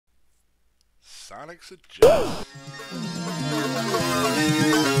Sonic suggests.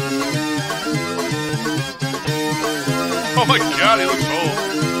 Oh my god, he looks old.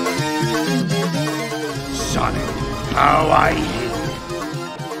 Sonic, how I hate you.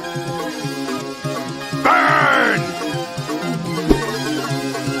 Burn!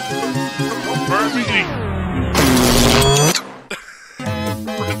 Don't burn me.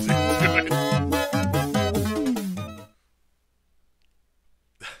 What is he doing?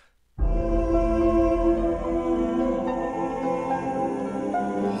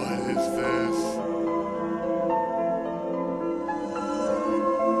 What is this?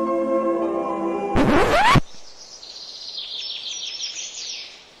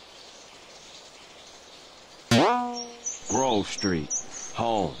 Grove Street,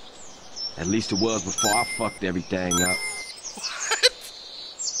 home. At least it was before I fucked everything up.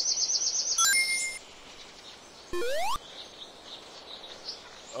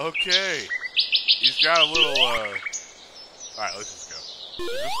 Okay. He's got a little, Alright, let's just go. Is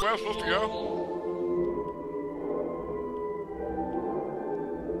this where I'm supposed to go?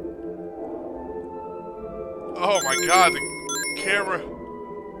 Oh my god, the camera.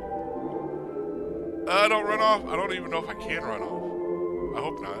 Don't run off. I don't even know if I can run off. I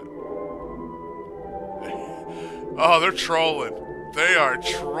hope not. Oh, they're trolling. They are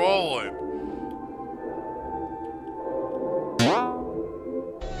trolling.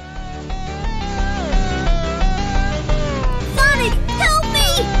 Sonic, help me!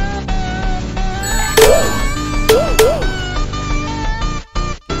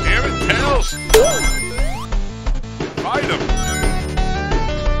 Damn it, Tails! Fight him!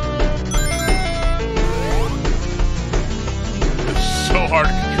 It's so hard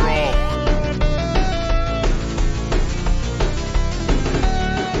to control.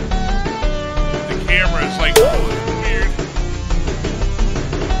 The camera is like weird.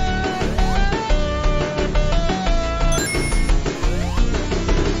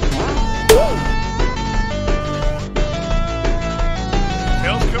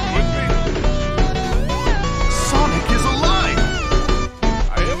 Tails, come with me. Sonic is alive!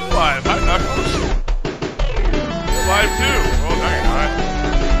 I am alive. Hi, Knuckles. You're alive too. Oh, no, you're not.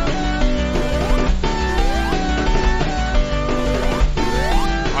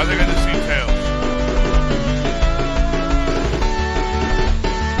 I think I just see Tails.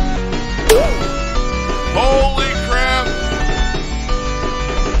 Holy crap!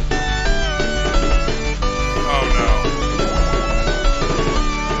 Oh no.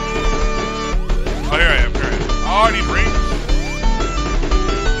 Oh, here I am, here I am. Oh, I need rings.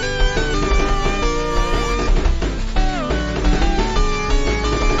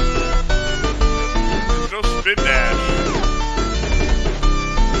 There's no spin dash.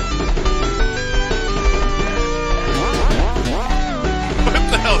 What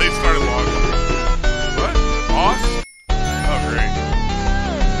the hell? They started launching. What? Boss? Oh, great.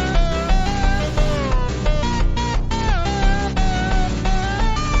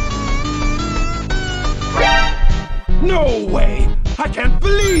 No way! I can't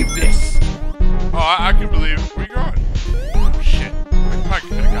believe this! Oh, I can believe it. Where you going? Oh, shit. I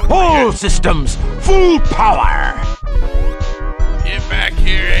could've got it. All systems, full power! Get back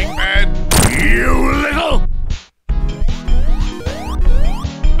here, Eggman. You little...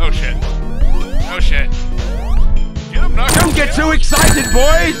 Oh, shit. Oh, shit. Get him, Knuckles. Don't get too excited,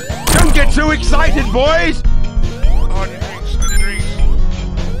 boys! Don't get too excited, boys! Oh, I need rings. I need rings.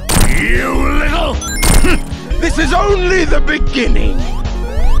 You little... This is only the beginning!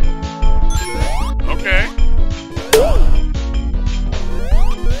 Okay.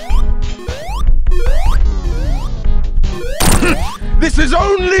 This is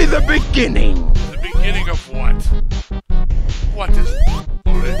only the beginning! The beginning of what? What is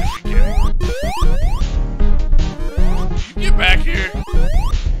only the beginning? You get back here.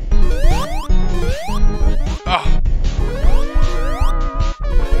 Oh.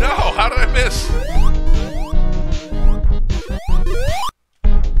 No, how did I miss?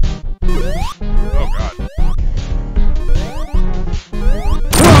 Oh god.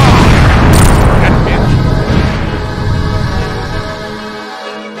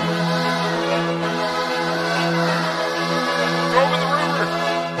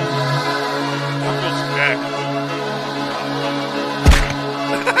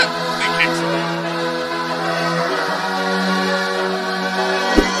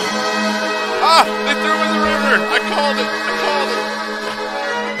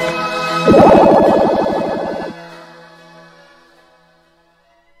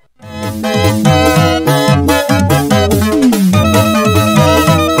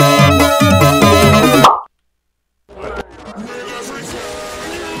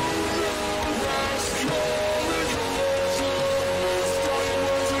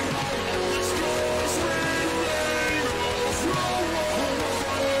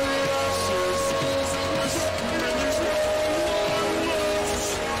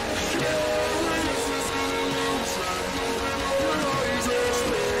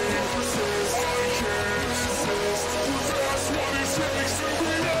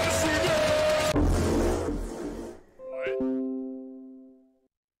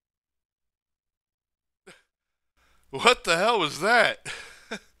 What the hell was that?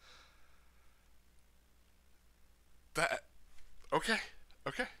 That... Okay.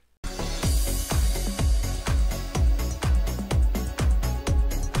 Okay.